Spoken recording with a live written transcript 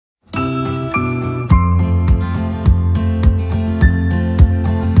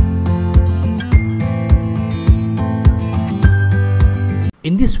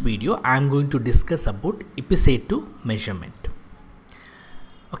video I am going to discuss about Ipsative measurement.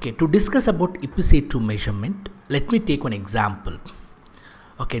 Okay, to discuss about Ipsative measurement, let me take one example.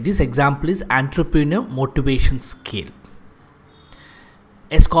 Okay, this example is entrepreneur motivation scale.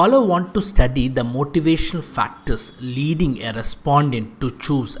 A scholar wants to study the motivational factors leading a respondent to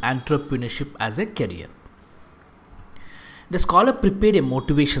choose entrepreneurship as a career. The scholar prepared a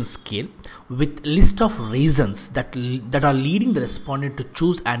motivation scale with list of reasons that are leading the respondent to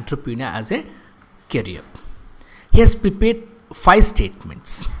choose entrepreneur as a career. He has prepared 5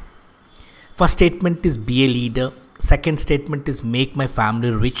 statements. First statement is be a leader. Second statement is make my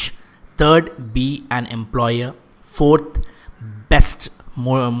family rich. Third, be an employer. Fourth, best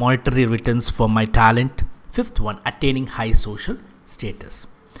monetary returns for my talent. Fifth one, attaining high social status.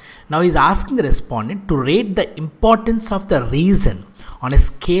 Now he is asking the respondent to rate the importance of the reason on a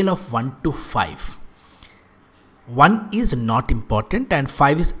scale of 1 to 5. 1 is not important and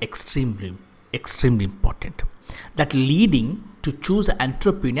 5 is extremely important. That leading to choose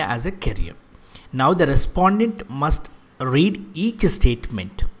entrepreneur as a career. Now the respondent must read each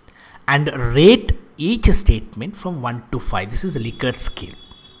statement and rate each statement from 1 to 5. This is a Likert scale.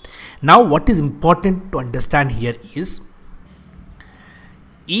 Now what is important to understand here is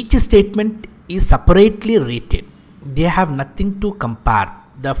each statement is separately rated. They have nothing to compare.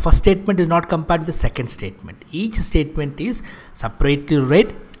 The first statement is not compared with the second statement. Each statement is separately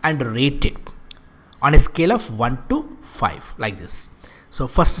read and rated on a scale of 1 to 5 like this. So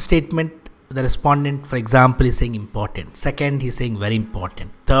first statement, the respondent for example is saying important. Second, he is saying very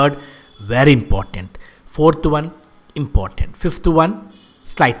important. Third, very important. Fourth one, important. Fifth one,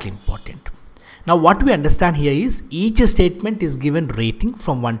 slightly important. Now what we understand here is each statement is given rating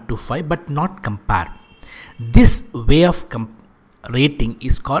from 1 to 5 but not compare. This way of rating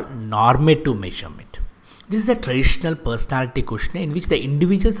is called normative measurement. This is a traditional personality questionnaire in which the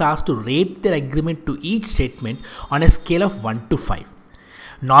individuals are asked to rate their agreement to each statement on a scale of 1 to 5.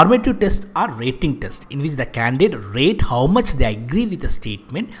 Normative tests are rating tests in which the candidate rate how much they agree with a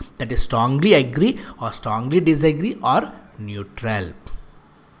statement, that is strongly agree or strongly disagree or neutral.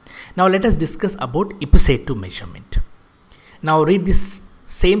 Now let us discuss about Ipsative measurement. Now read these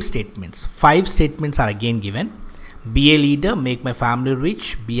same statements. 5 statements are again given. Be a leader, make my family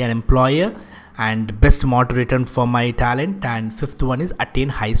rich, be an employer, and best monetary return for my talent, and fifth one is attain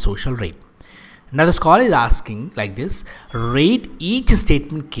high social rate. Now the scholar is asking like this, rate each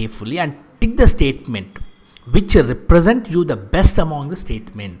statement carefully and tick the statement which represent you the best among the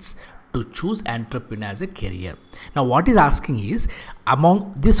statements to choose entrepreneur as a career. Now what is asking is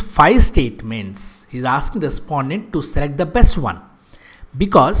among these 5 statements, he is asking the respondent to select the best one,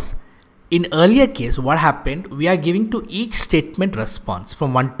 because in earlier case what happened, we are giving to each statement response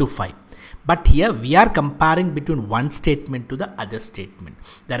from 1 to 5. But here we are comparing between one statement to the other statement.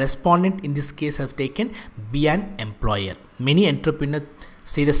 The respondent in this case have taken be an employer. Many entrepreneurs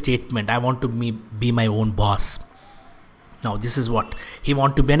say the statement, I want to be my own boss. Now this is what he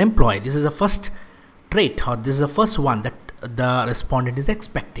want to be an employee. This is the first trait, or this is the first one that the respondent is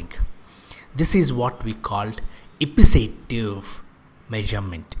expecting. This is what we called Ipsative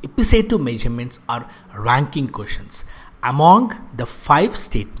measurement. Ipsative measurements are ranking questions. Among the 5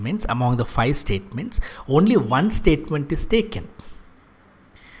 statements, only one statement is taken.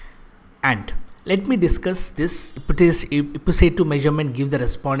 And let me discuss this. Ipsative measurement gives the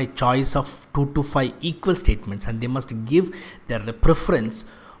respondent a choice of 2 to 5 equal statements, and they must give their preference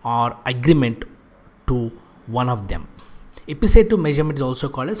or agreement to one of them. Ipsative measurement is also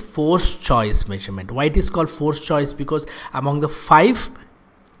called as forced choice measurement. Why it is called forced choice? Because among the 5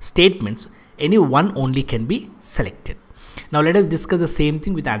 statements, any one only can be selected. Now let us discuss the same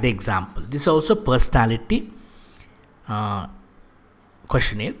thing with other example. This is also personality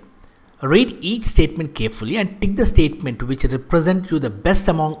questionnaire. Read each statement carefully and tick the statement which represents you the best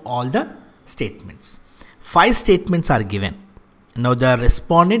among all the statements. 5 statements are given. Now the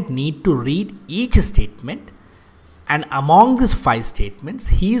respondent need to read each statement, and among these 5 statements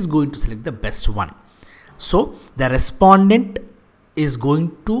he is going to select the best one. So the respondent is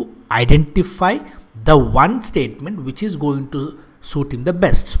going to identify the one statement which is going to suit him the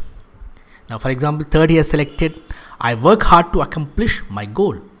best. Now for example, third he has selected, I work hard to accomplish my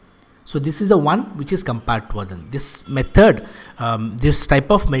goal. So this is the one which is compared to other. This method, this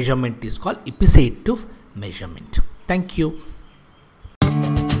type of measurement is called Ipsative measurement. Thank you.